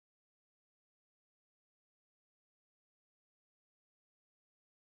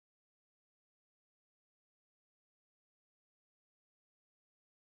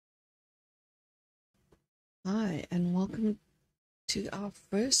Hi, and welcome to our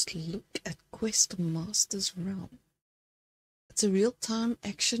first look at Questmastersrealm. It's a real-time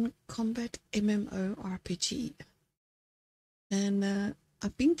action combat MMORPG. And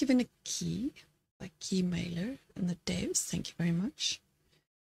I've been given a key by keymailer and the devs. Thank you very much.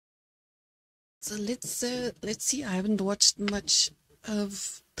 So let's see. I haven't watched much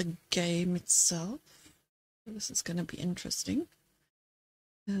of the game itself. This is going to be interesting.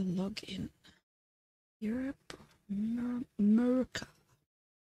 Log in. Europe, America.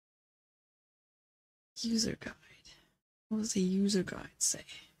 User guide. What does the user guide say?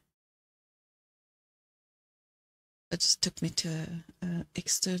 It just took me to an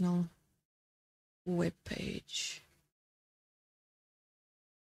external web page.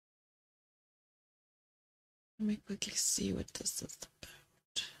 Let me quickly see what this is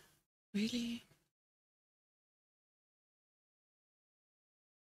about. Really?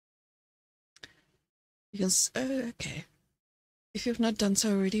 Because, okay. If you've not done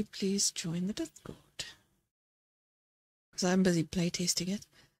so already, please join the Discord. Because I'm busy playtesting it.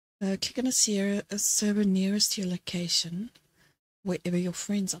 Click on a server nearest to your location, wherever your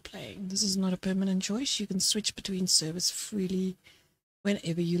friends are playing. This is not a permanent choice. You can switch between servers freely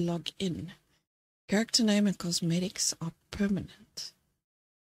whenever you log in. Character name and cosmetics are permanent.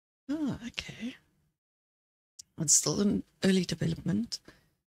 Oh, okay. It's still in early development,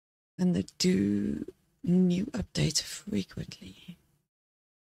 and they do new updates frequently.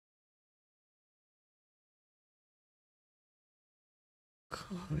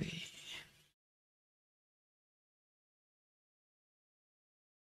 Koi.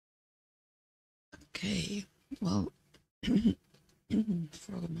 Okay, well,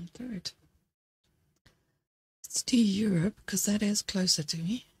 frog on my throat. Let's do Europe, because that is closer to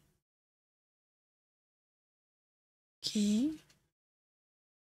me. Okay.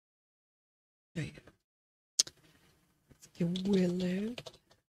 There you go. Your willow.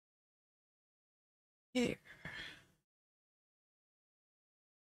 Here.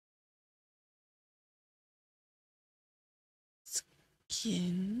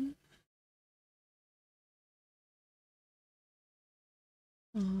 Skin.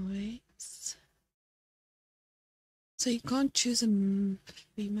 Eyes. So you can't choose a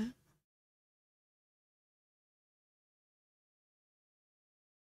female?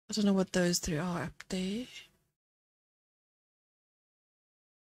 I don't know what those three are up there.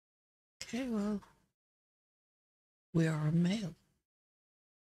 Okay, well, we are a male.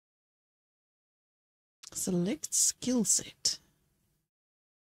 Select skill set.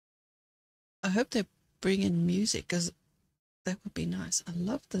 I hope they bring in music, because that would be nice. I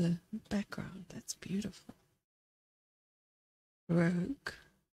love the background. That's beautiful. Rogue.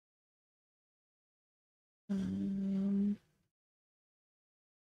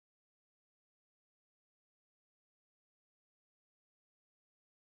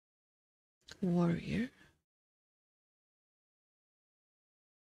 Warrior.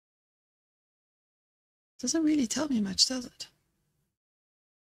 Doesn't really tell me much, does it?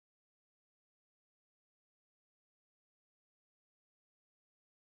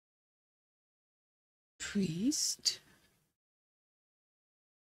 Priest.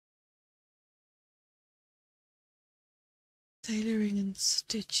 Tailoring and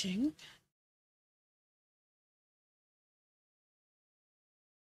stitching.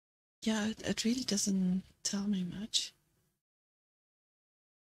 Yeah, it really doesn't tell me much.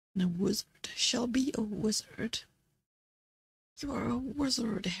 And a wizard. Shall be a wizard. You are a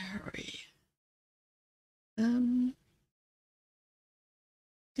wizard, Harry. You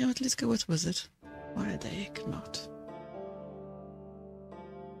know what, let's go with wizard. Why the heck not?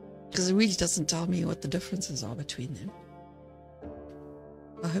 Because it really doesn't tell me what the differences are between them.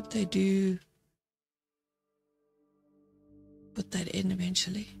 I hope they do put that in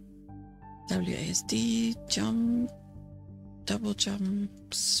eventually. WASD, jump, double jump,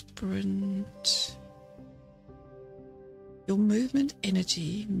 sprint. Your movement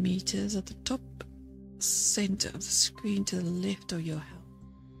energy meters at the top center of the screen to the left of your health.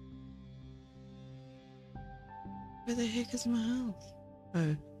 Where the heck is my health?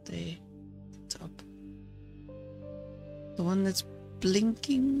 Oh, there, top. The one that's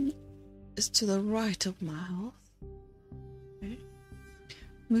blinking is to the right of my health. Okay.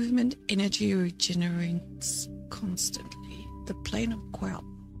 Movement energy regenerates constantly. The plane of Quell.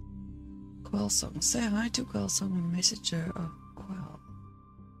 Quell Song. Say hi to Quell Song, a messenger of Quell.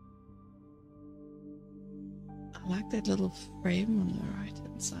 I like that little frame on the right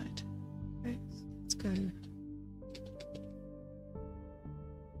hand side. Okay, let's go.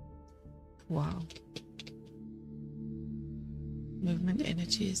 Wow. Movement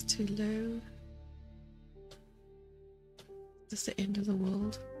energy is too low. is the end of the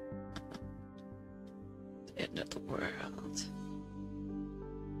world. The end of the world.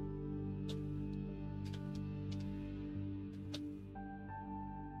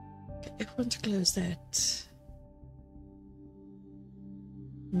 Okay, everyone to close that.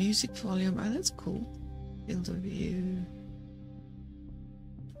 Music volume. Oh, that's cool. Field of view.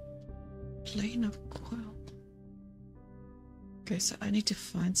 Plane of Quell. Okay, so I need to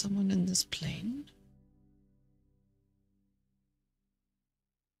find someone in this plane.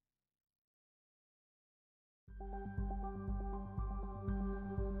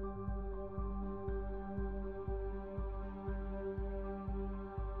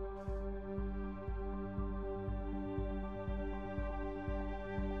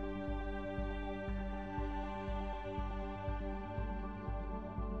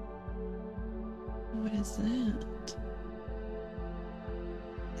 What is that?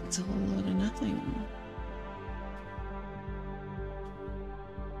 It's a whole lot of nothing.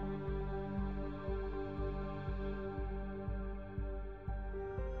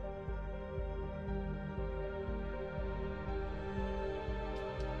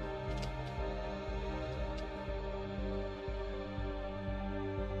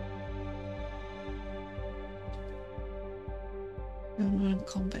 I'm not in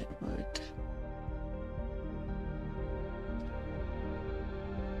combat mode.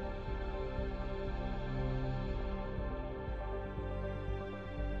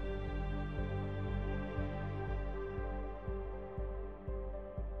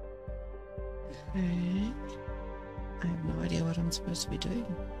 Okay. I have no idea what I'm supposed to be doing.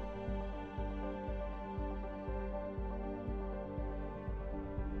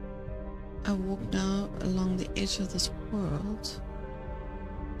 I walk now along the edge of this world.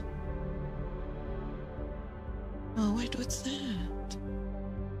 Oh wait, what's that?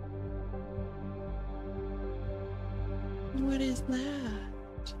 What is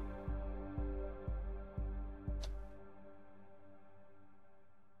that?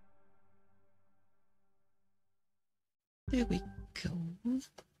 There we go.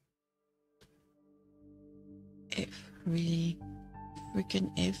 F, really?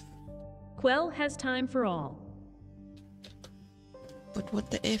 Freaking F. Quell has time for all. But what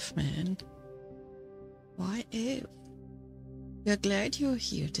the F, man? Why F? We are glad you're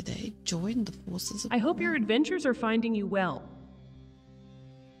here today. Join the forces of I hope your adventures are finding you well.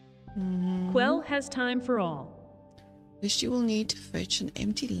 Quell has time for all. First you will need to fetch an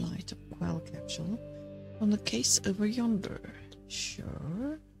empty light of Quell capsule from the case over yonder.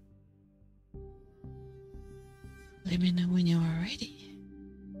 Sure. Let me know when you are ready.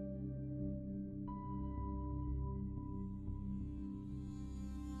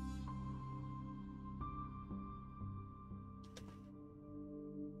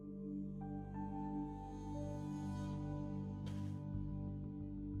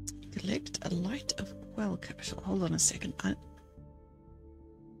 Collect a light of Quell capsule. Hold on a second.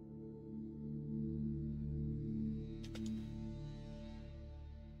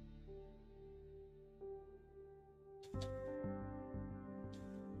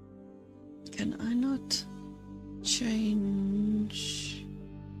 Can I not change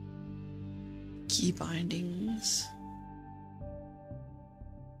key bindings?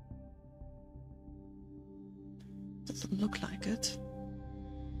 Doesn't look like it.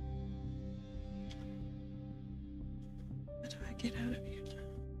 How do I get out of here?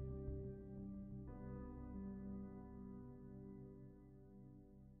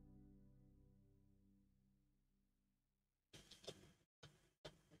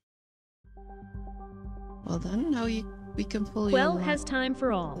 Well done. Now we can pull your Quell has time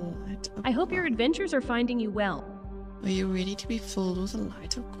for all. I hope your adventures are finding you well. Are you ready to be filled with the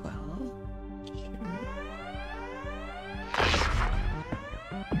light of Quell? Sure.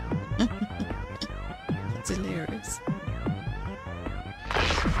 It's hilarious.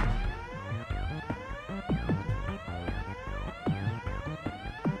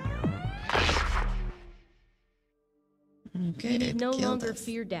 Okay, You need no longer us.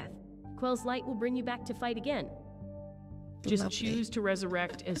 fear death. Quell's light will bring you back to fight again. Just Lovely. choose to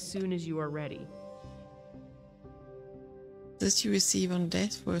resurrect as soon as you are ready. This you receive on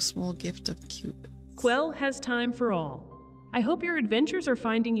death for a small gift of cubits. Quell has time for all. I hope your adventures are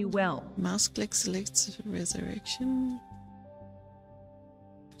finding you well. Mouse click selects resurrection.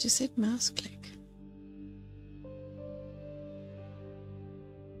 Just said mouse click.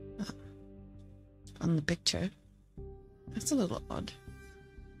 Ah, on the picture. That's a little odd.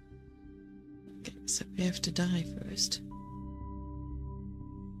 Okay, so we have to die first.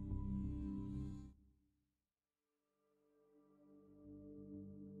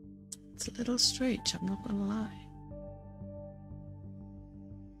 It's a little strange, I'm not gonna lie.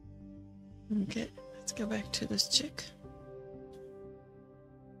 Okay, let's go back to this chick.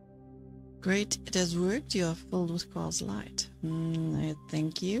 Great, it has worked. You are filled with Quell's light. No,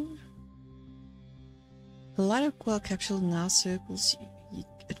 thank you. The light of Quell capsule now circles you.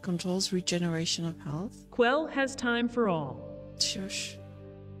 It controls regeneration of health. Quell has time for all. Shush.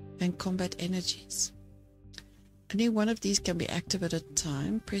 And combat energies. Only one of these can be active at a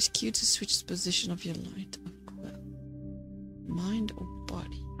time. Press Q to switch the position of your light of Quell. Mind or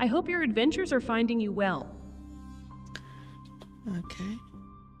body? I hope your adventures are finding you well. Okay.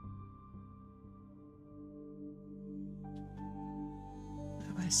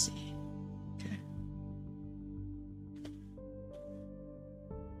 Oh, I see. Okay.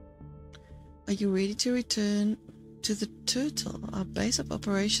 Are you ready to return to the turtle? Our base of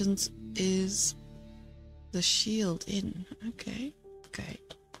operations is the Shield Inn. Okay. Okay.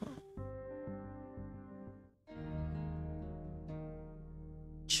 Cool.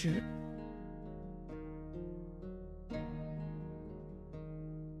 Sure.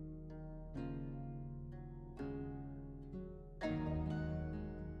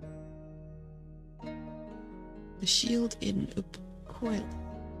 The Shield Inn up Coil.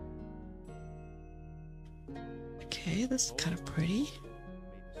 Okay, this is kind of pretty.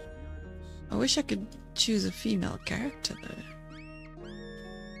 I wish I could choose a female character though.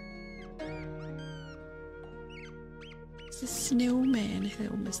 It's a snowman.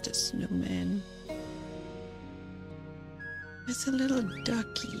 Hello, Mr. Snowman. It's a little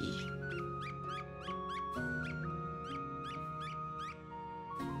ducky.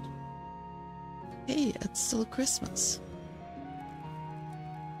 Hey, it's still Christmas.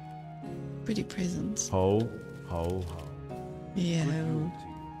 Pretty presents. Ho, ho, ho. Yeah. Ho,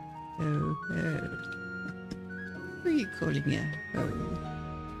 ho, ho. Who are you calling a ho?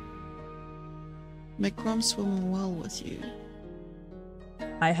 May Crom swim well with you.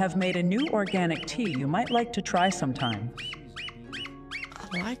 I have made a new organic tea you might like to try sometime.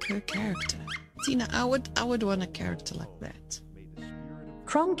 I like her character. Tina, I would want a character like that.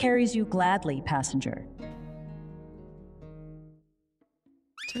 Chrome carries you gladly, passenger.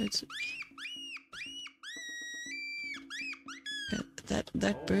 Totally.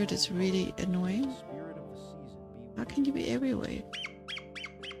 That bird is really annoying. How can you be everywhere?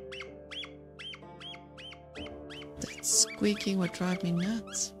 That squeaking would drive me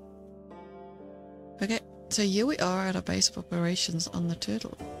nuts. Okay, so here we are at our base of operations on the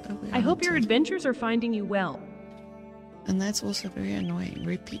turtle. Oh, I hope your adventures are finding you well. And that's also very annoying.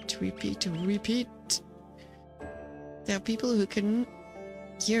 Repeat, repeat, repeat. There are people who can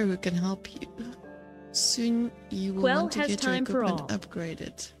who can help you. Soon you will want to get your equipment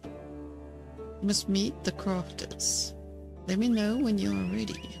upgraded. You must meet the crafters. Let me know when you are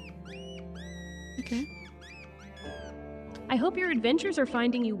ready. Okay. I hope your adventures are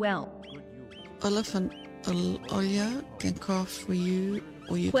finding you well. Olaf and Olja can craft for you,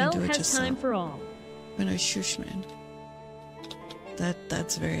 or you Quell can do it has yourself. time for all. Oh no, shush man.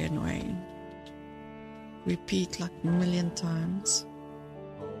 That's very annoying. Repeat like a million times.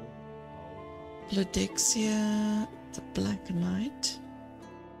 Lodexia, the Black Knight.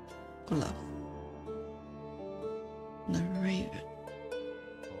 Olaf. No, Raven.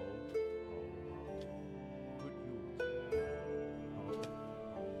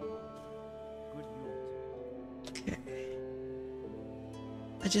 Okay.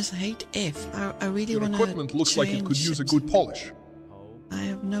 I just hate F. I really want to. Your equipment looks like it could use a good polish. I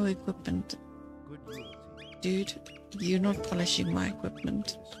have no equipment. Dude, you're not polishing my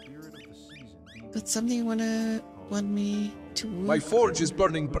equipment. But something you want me to work My forge is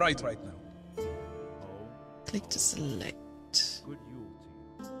burning bright right now. Click to select.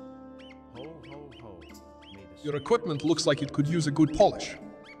 Your equipment looks like it could use a good polish.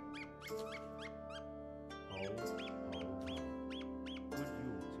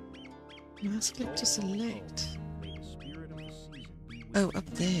 Mouse click to select. Oh, up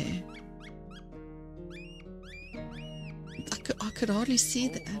there. I could hardly see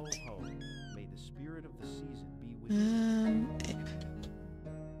that. F.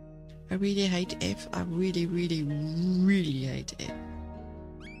 I really hate F. I really, really, really hate F.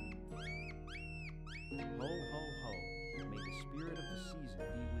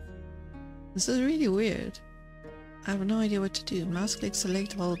 This is really weird. I have no idea what to do. Mouse click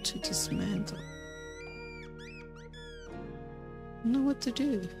select hold to dismantle. I don't know what to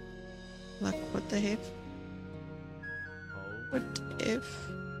do. Like, what the heck? What if?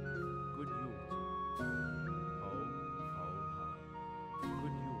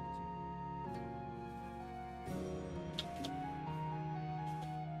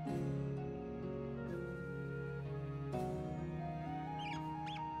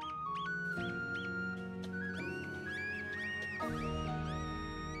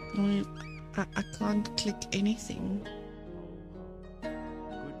 I can't click anything.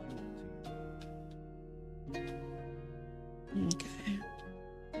 Okay.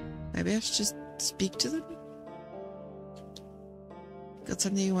 Maybe I should just speak to them? Got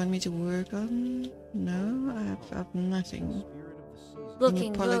something you want me to work on? No, I have nothing.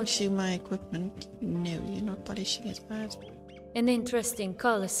 Looking Can you polish good. my equipment? No, you're not polishing it, but An interesting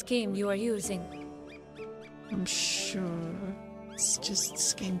color scheme you are using. I'm sure it's just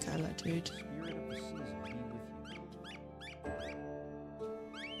skin color, dude.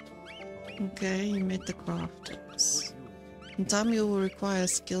 Okay, you met the crafters. In time you will require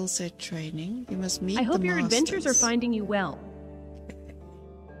skill set training. You must meet I hope the your adventures are masters. finding you well.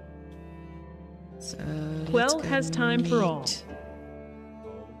 So Quell let's go has time for all. meet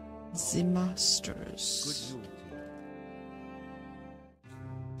the masters.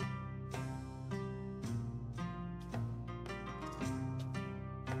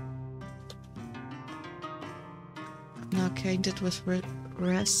 Now acquainted with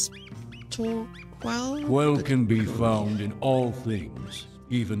Rastor Quell. Quell Good can be grief. found in all things,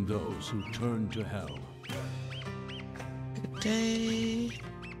 even those who turn to hell. Good day.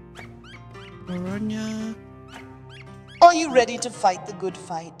 Oronia. Are you ready to fight the good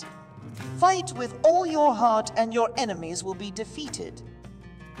fight? Fight with all your heart and your enemies will be defeated.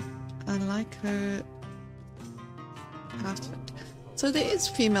 I like her outfit. So there is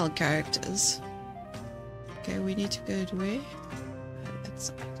female characters. Okay, we need to go to where? That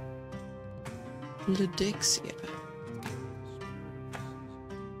side. Ludexia.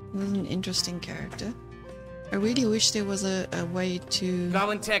 This is an interesting character. I really wish there was a way to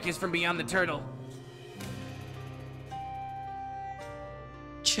Goblin tech is from beyond the turtle.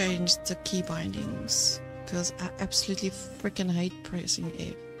 change the key bindings, because I absolutely freaking hate pressing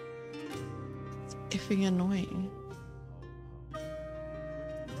F. It's effing annoying.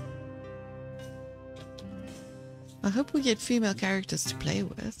 I hope we get female characters to play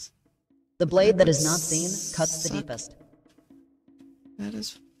with. The blade that is not seen cuts the Suck. deepest. That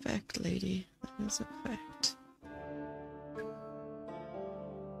is fact, lady. That is a fact.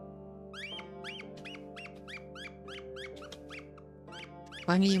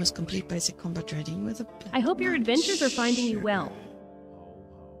 Finally, you must complete basic combat training with a... I hope your adventures are finding you well.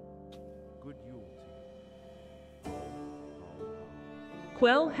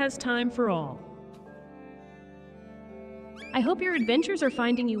 Quell has time for all. I hope your adventures are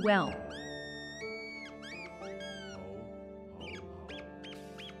finding you well.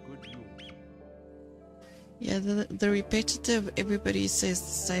 Yeah, the repetitive, everybody says the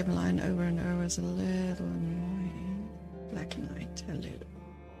same line over and over is a little annoying. Black Knight, hello.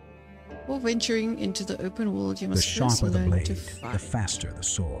 Before venturing into the open world, you The must first sharper the learn blade, to the fight. faster the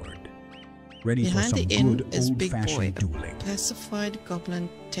sword. Ready Behind for the some inn good is Big Boy, old-fashioned a dueling. pacified goblin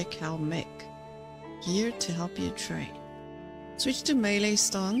tech hell mech, here to help you train. Switch to melee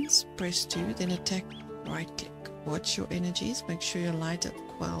stance, press 2, then attack right click. Watch your energies, make sure your light at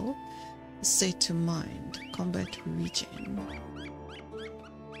Quell is set to mind. Combat regen.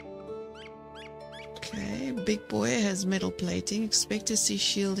 Okay, Big Boy has metal plating. Expect to see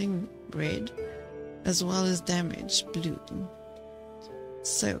shielding red, as well as damage blue.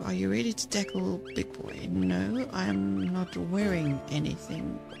 So, are you ready to tackle Big Boy? No, I'm not wearing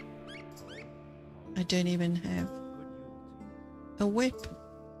anything. I don't even have a weapon.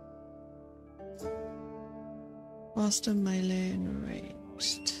 Faster melee and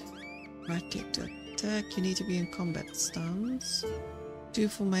ranged. Right click to attack. You need to be in combat stance. 2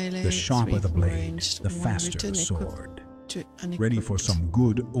 for melee, The 3 sharper the for blade, ranged, the 1 faster return the equipped sword. to Ready for unequipped. some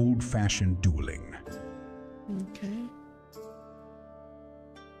good old-fashioned dueling. Okay.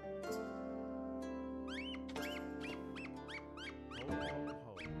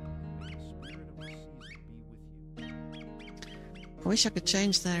 I wish I could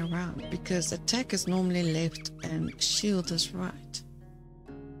change that around, because attack is normally left and shield is right.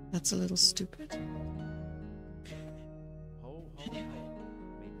 That's a little stupid. Anyway.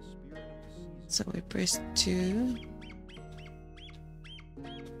 So we press 2.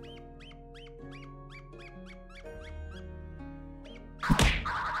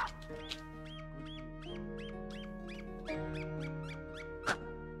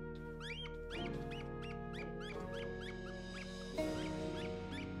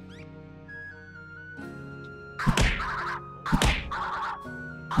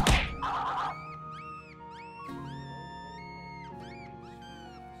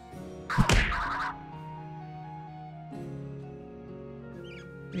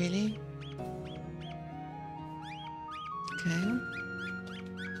 Really? Okay.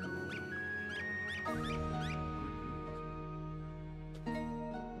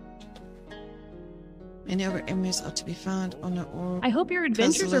 Any other enemies are to be found on the I hope your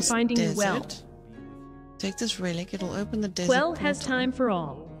adventures are finding you well. Take this relic, it'll open the desert. Quell has portal. time for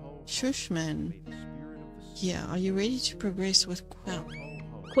all. Shush, man. Yeah, are you ready to progress with Quell?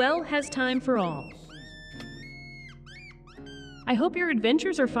 Quell has time for all. I hope your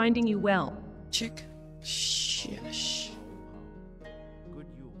adventures are finding you well. Check. Shush.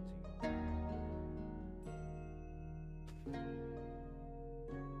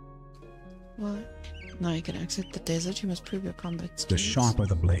 What? Now you can exit the desert. You must prove your combat skills. The sharper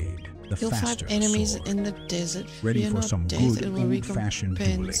the blade, the You'll faster fight the enemies sword. in the desert. Ready Fear for not some death. good It will old-fashioned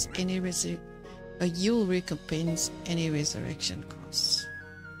recompense dueling. you'll recompense any resurrection costs.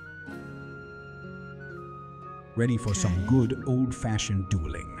 Ready for some Okay. good old-fashioned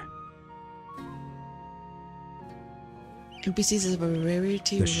dueling. NPCs is a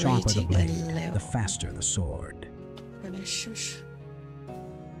rarity, The sharper the rating, blade, and level. the faster the sword. Gonna shush.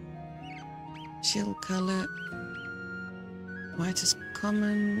 Shield color. White is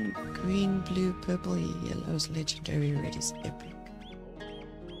common. Green, blue, purple, yellow is legendary. Red is epic.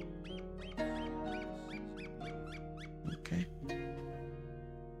 Okay.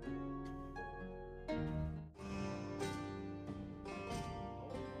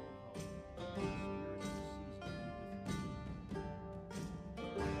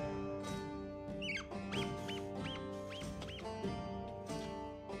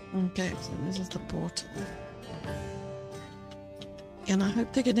 Okay, so this is the portal. And I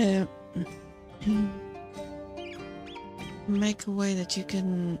hope they're gonna make a way that you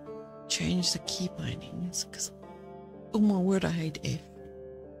can change the key bindings, because oh my word, I hate F.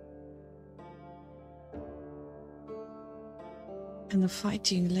 And the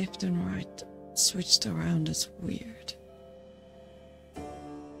fighting left and right switched around is weird.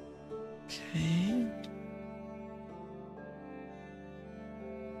 Okay.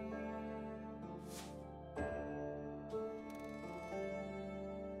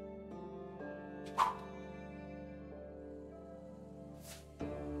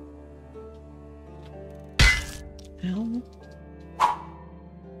 Hell.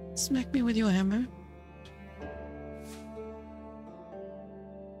 Smack me with your hammer.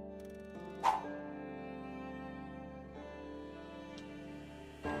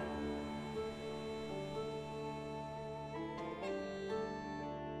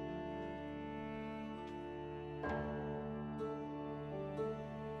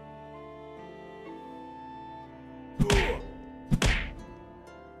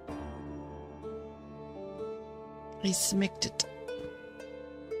 He smacked it.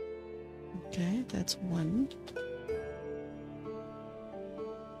 Okay, that's one.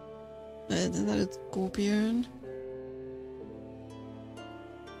 Is that a scorpion?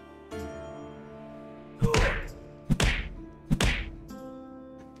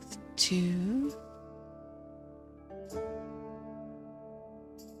 Two.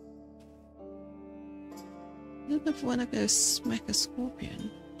 I don't know if I want to go smack a scorpion.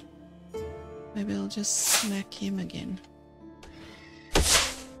 Maybe I'll just smack him again.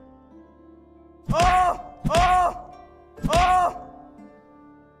 Oh! Oh! Oh!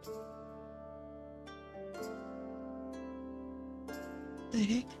 The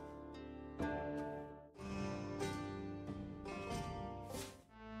heck?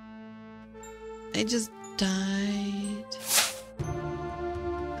 I just died.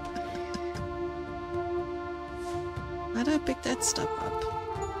 How do I pick that stuff up?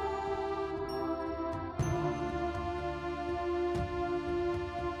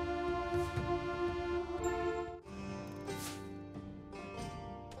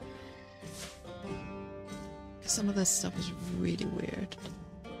 Some of this stuff is really weird.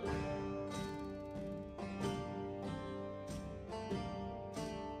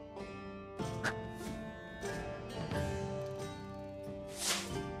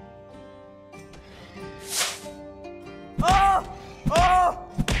 Oh! Oh!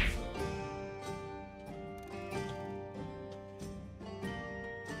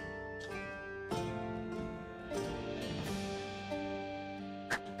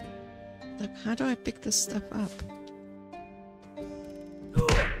 Like, how do I pick this stuff up?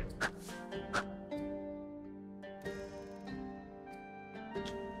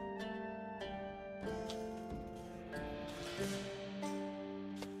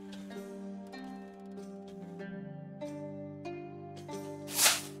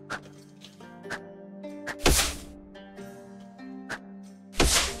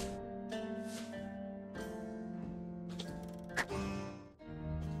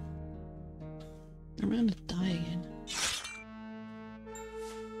 I'm gonna die again.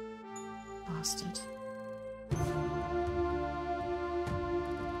 Bastard.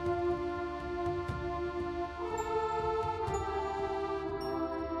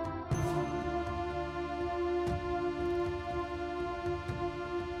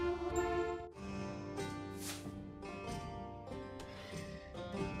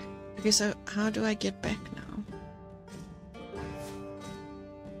 Okay, so how do I get back now?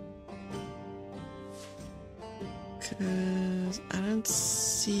 Because I don't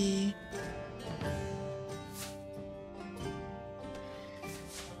see...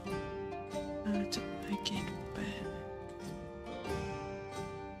 How do I get back?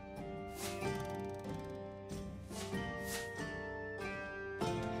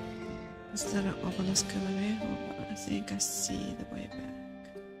 Is there an obelisk over there? Oh, I think I see the way back.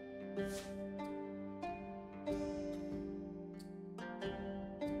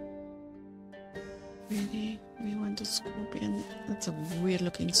 Really? We want a scorpion? That's a weird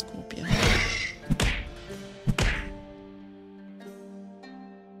looking scorpion.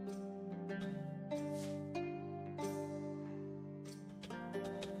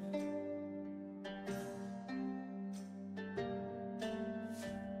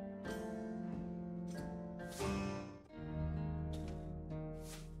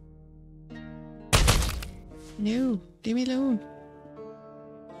 No, leave me alone.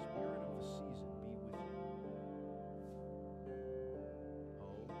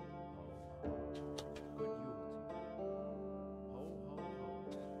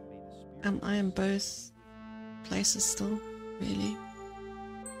 I am both places still, really.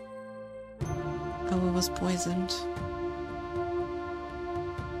 Oh, I was poisoned.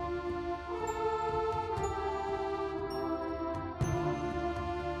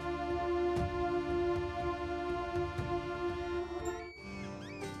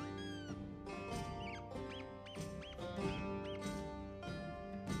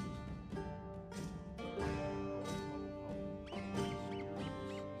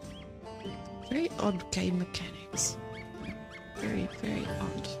 Very odd game mechanics. Very, very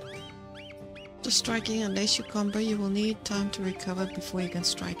odd. Just striking, unless you combo, you will need time to recover before you can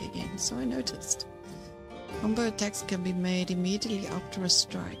strike again. So I noticed. Combo attacks can be made immediately after a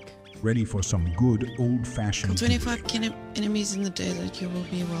strike. Ready for some good old-fashioned... Kill 25 enemies in the desert, you will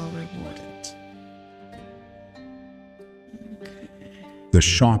be well rewarded. Okay. The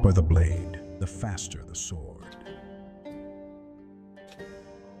sharper the blade, the faster the sword.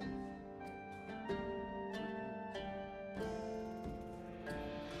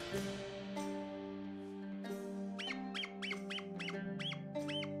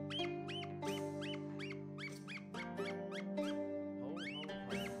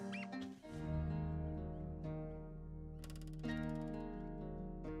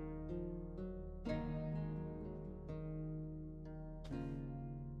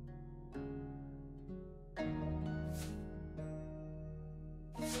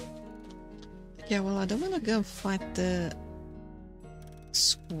 Yeah, well, I don't want to go fight the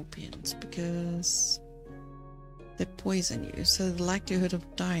scorpions because they poison you, so the likelihood of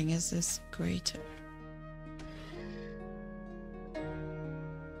dying is this greater.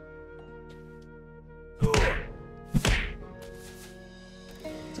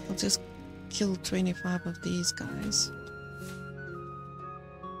 So I'll just kill 25 of these guys.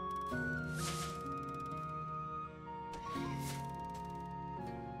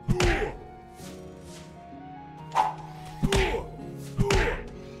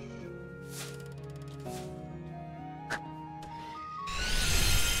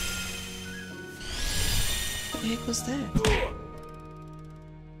 What the heck was that?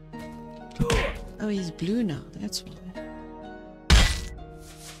 Oh, he's blue now, that's why.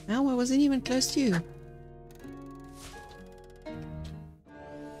 Now I wasn't even close to you.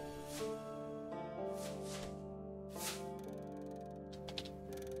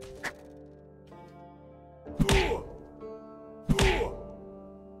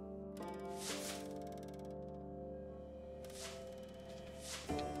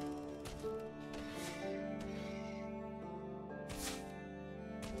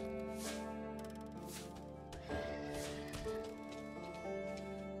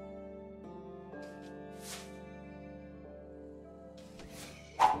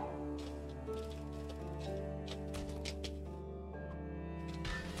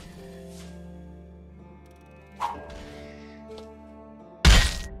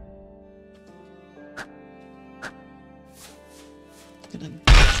 Gonna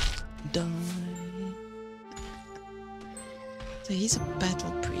die. So he's a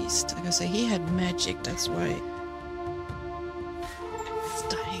battle priest. Like I say, he had magic, that's why it's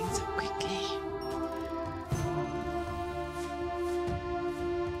dying so quickly.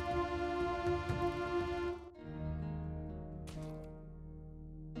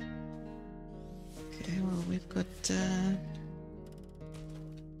 Okay, well, we've got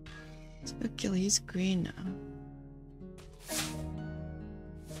let's go kill, he's green now.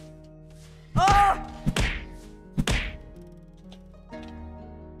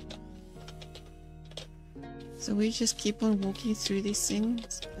 So we just keep on walking through these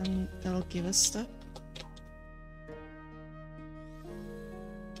things and they'll give us stuff.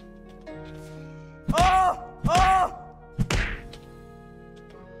 Oh! Oh!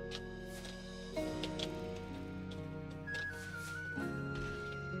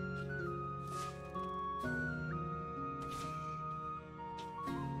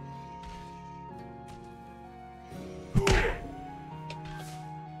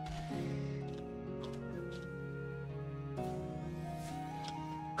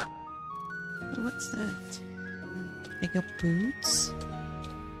 What's that? They got boots.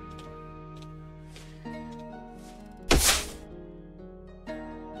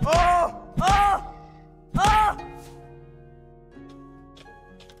 Oh! Oh! Oh!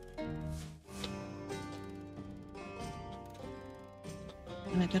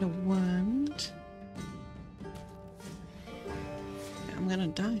 And I got a wand. I'm gonna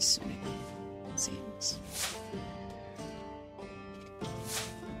die soon. Seems.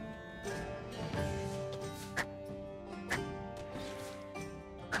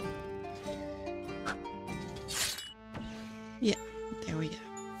 Yeah, there we go.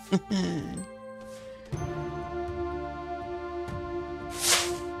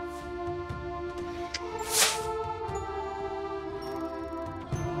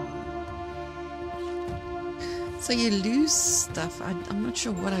 So you lose stuff. I'm not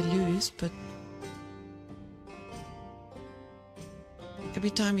sure what I lose, but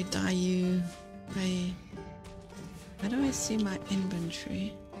every time you die you pay. How do I see my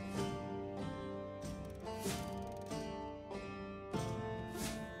inventory?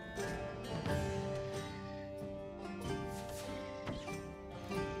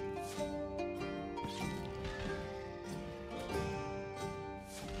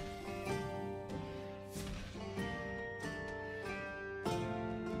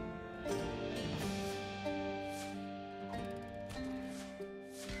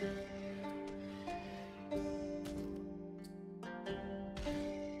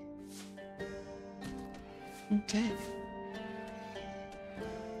 Okay.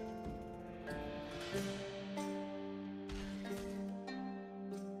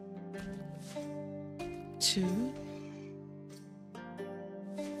 Two.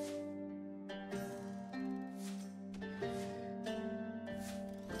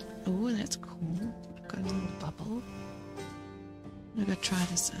 Oh, that's cool. I've got a little bubble. I'm gonna try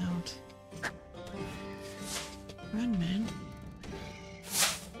this out. Run, man.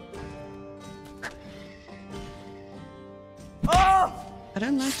 I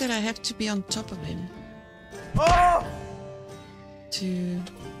don't like that I have to be on top of him to...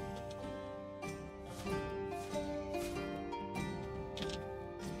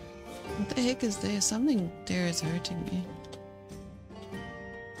 What the heck is there? Something there is hurting me.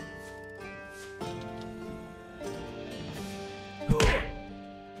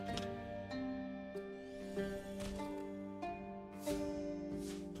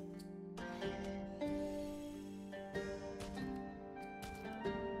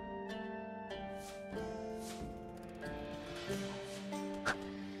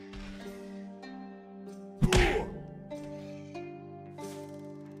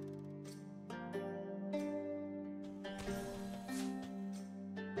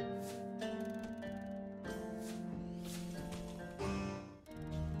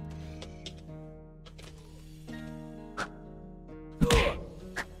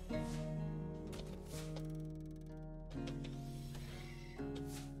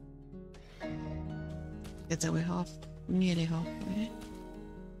 It's that we're nearly halfway.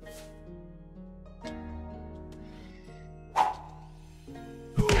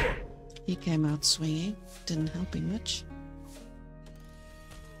 He came out swinging, didn't help him much.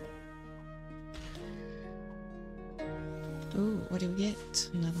 Ooh, what do we get?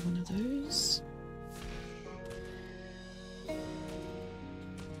 Another one of those.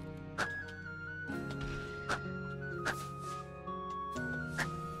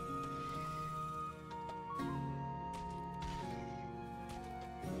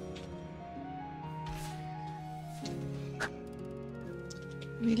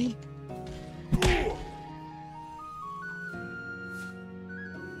 Really?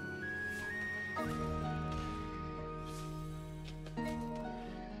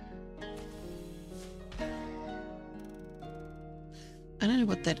 I don't know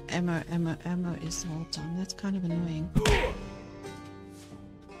what that ammo is the whole time. That's kind of annoying.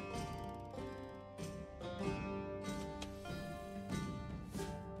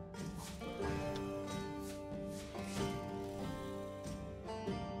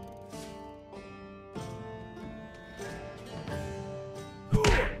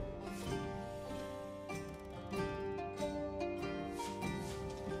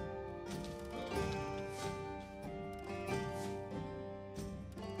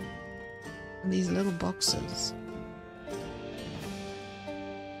 And these little boxes.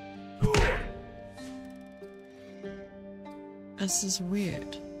 This is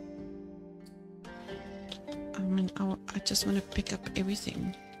weird. I mean, I just want to pick up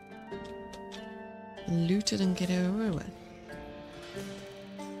everything. Loot it and get it over with.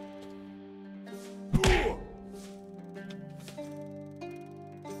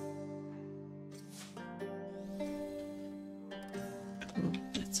 Oh,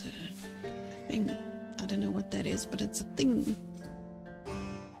 that's a thing. I don't know what that is, but it's a thing.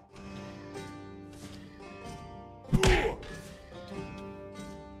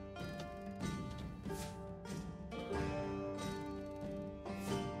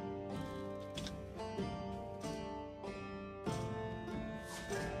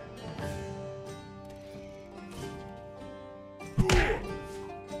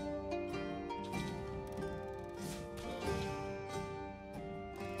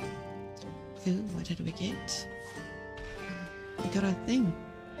 Ooh, what did we get? We got our thing.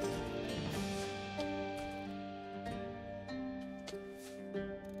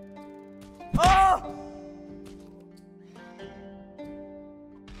 Oh!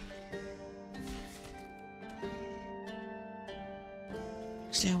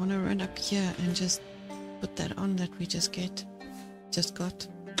 Actually, I want to run up here and just put that on that we just got.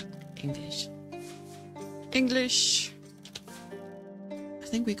 English. English! I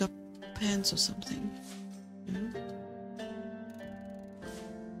think we got pants or something. No?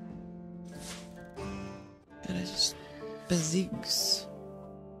 That is Bazigs.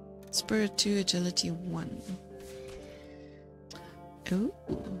 Spirit 2, Agility 1. Ooh,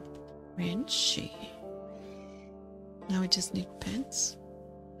 Frenchy. Now we just need pants.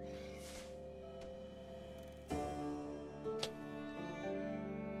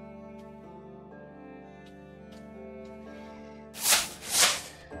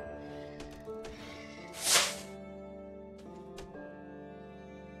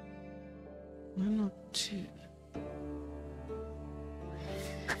 One or two.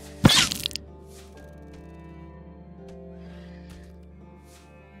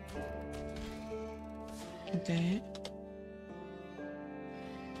 Okay.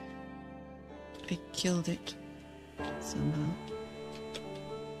 I killed it somehow.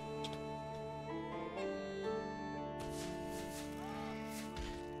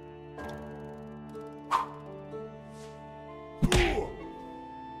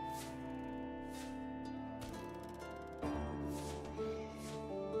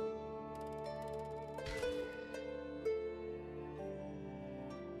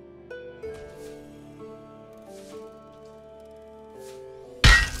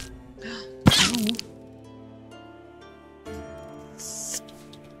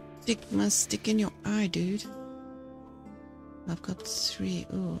 Stick in your eye, dude. I've got 3.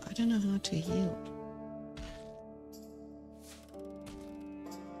 Oh, I don't know how to heal.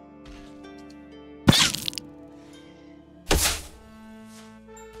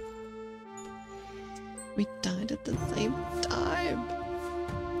 We died at the same time.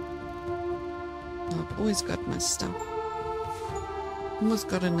 I've always got my stuff. Almost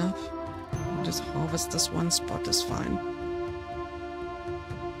got enough. I'll just harvest this one spot is fine.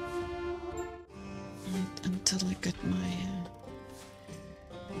 Until I get my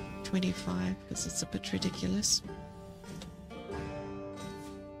 25, because it's a bit ridiculous.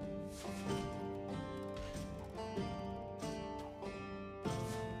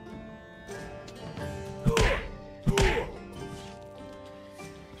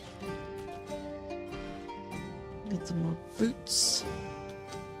 Get some more boots.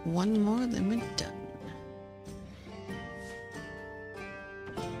 One more, then we're done.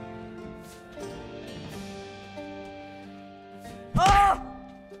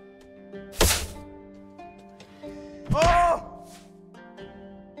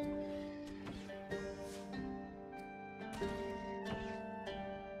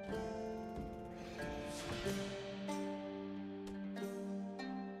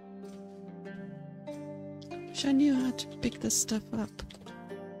 I knew how to pick this stuff up.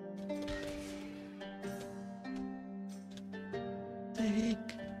 The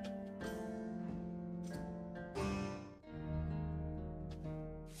heck?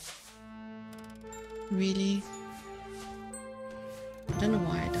 Really? I don't know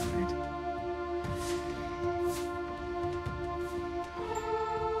why I died.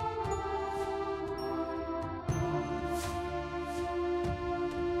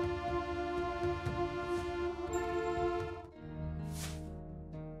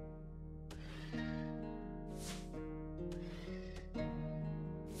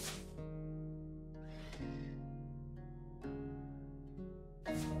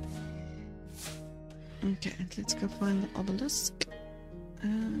 Okay, let's go find the obelisk.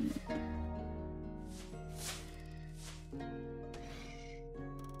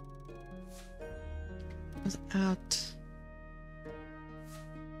 Without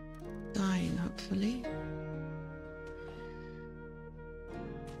dying, hopefully.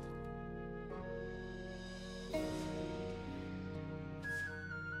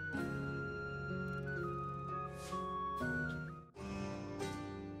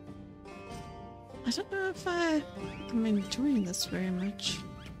 I don't know if I'm enjoying this very much.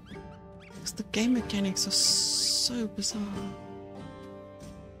 Because the game mechanics are so bizarre.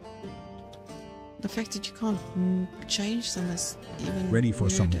 The fact that you can't change them is even Ready for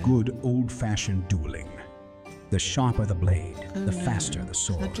some weirder. good old-fashioned dueling. The sharper the blade, Oh, the no. faster the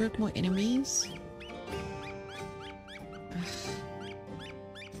sword. 100 more enemies?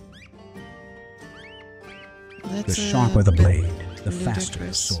 The sharper the blade, the faster the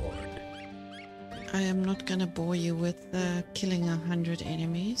ludicrous. sword. I am not gonna bore you with killing 100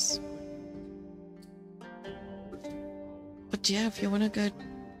 enemies. But yeah, if you wanna go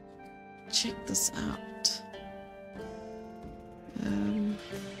check this out,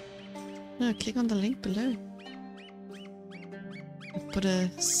 no, click on the link below. I'll put a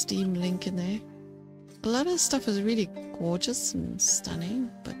Steam link in there. A lot of stuff is really gorgeous and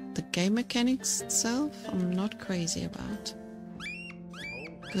stunning, but the game mechanics itself, I'm not crazy about.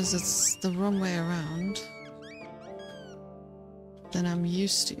 Because it's the wrong way around than I'm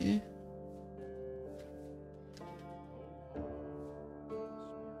used to.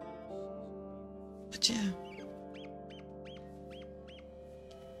 But yeah.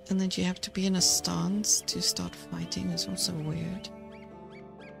 And then you have to be in a stance to start fighting is also weird.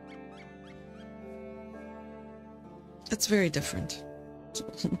 It's very different. That's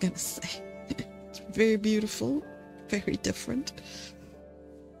all I'm gonna say. It's very beautiful, very different.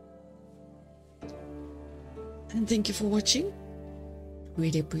 And thank you for watching.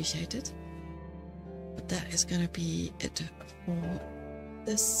 Really appreciate it. But that is gonna be it for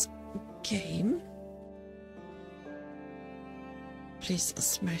this game. Please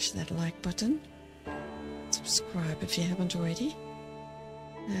smash that like button. Subscribe if you haven't already.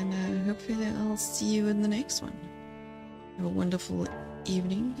 And hopefully I'll see you in the next one. Have a wonderful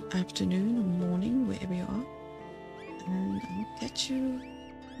evening, afternoon, or morning, wherever you are. And I'll catch you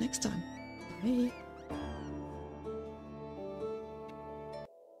next time. Bye.